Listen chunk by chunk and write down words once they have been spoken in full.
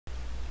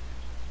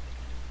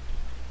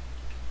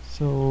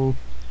So,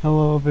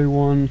 hello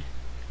everyone.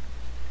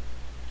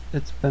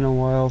 It's been a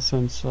while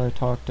since I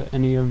talked to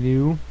any of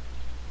you.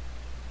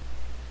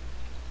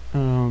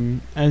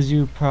 As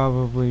you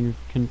probably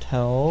can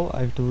tell,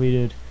 I've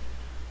deleted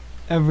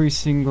every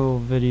single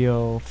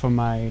video from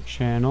my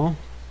channel.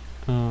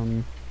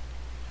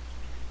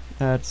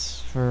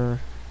 That's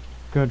for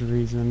good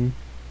reason.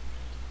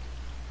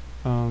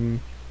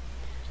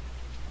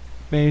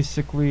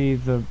 Basically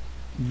the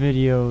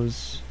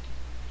videos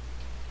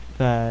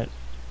that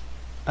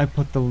I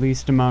put the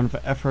least amount of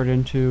effort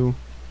into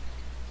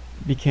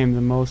became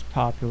the most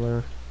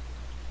popular,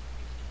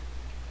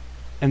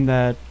 and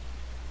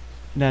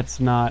that's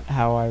not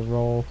how I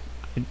roll.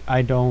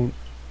 I don't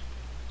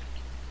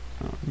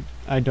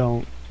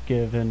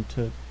give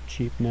into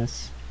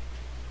cheapness.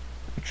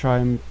 I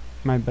try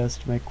my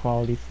best to make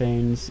quality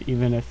things,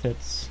 even if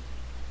it's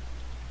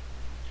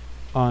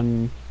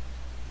unviewed.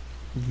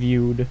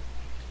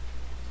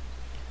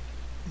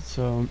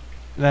 So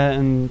that,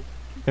 and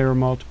there were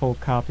multiple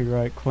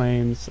copyright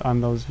claims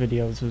on those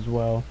videos as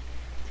well.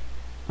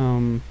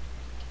 So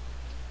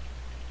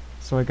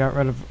I got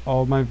rid of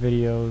all my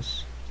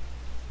videos,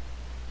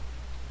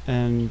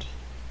 and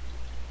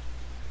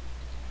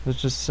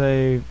let's just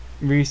say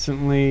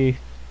recently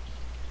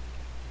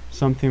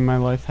something in my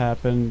life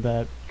happened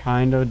that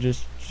kind of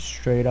just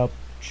straight up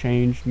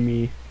changed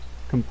me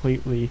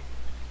completely.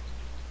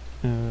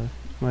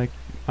 Like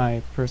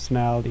my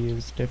personality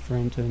is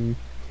different and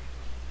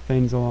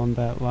things along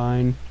that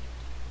line.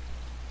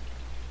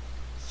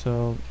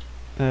 So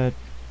the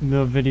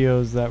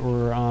videos that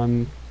were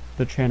on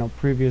the channel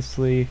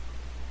previously,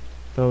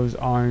 those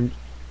aren't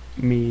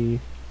me.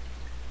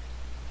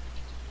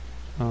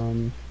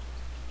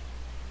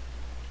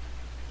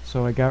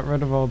 So I got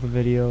rid of all the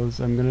videos.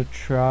 I'm gonna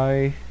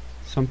try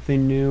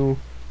something new.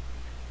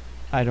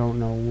 I don't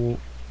know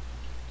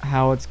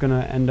how it's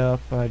gonna end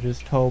up. I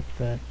just hope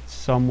that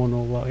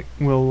someone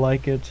will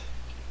like it.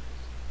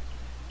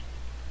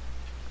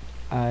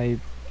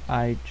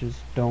 I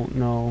just don't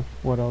know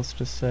what else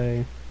to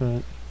say,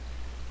 but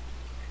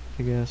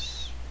I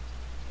guess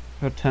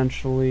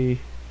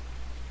potentially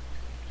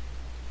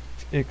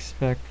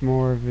expect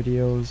more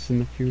videos in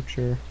the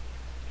future.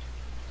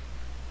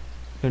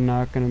 They're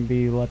not gonna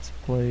be Let's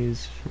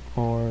Plays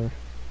or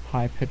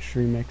high-pitched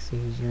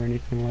remixes or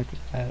anything like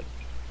that.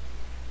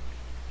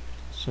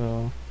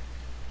 So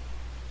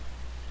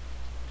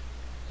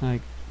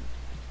I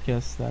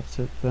guess that's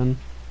it then.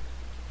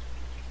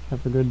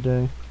 Have a good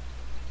day.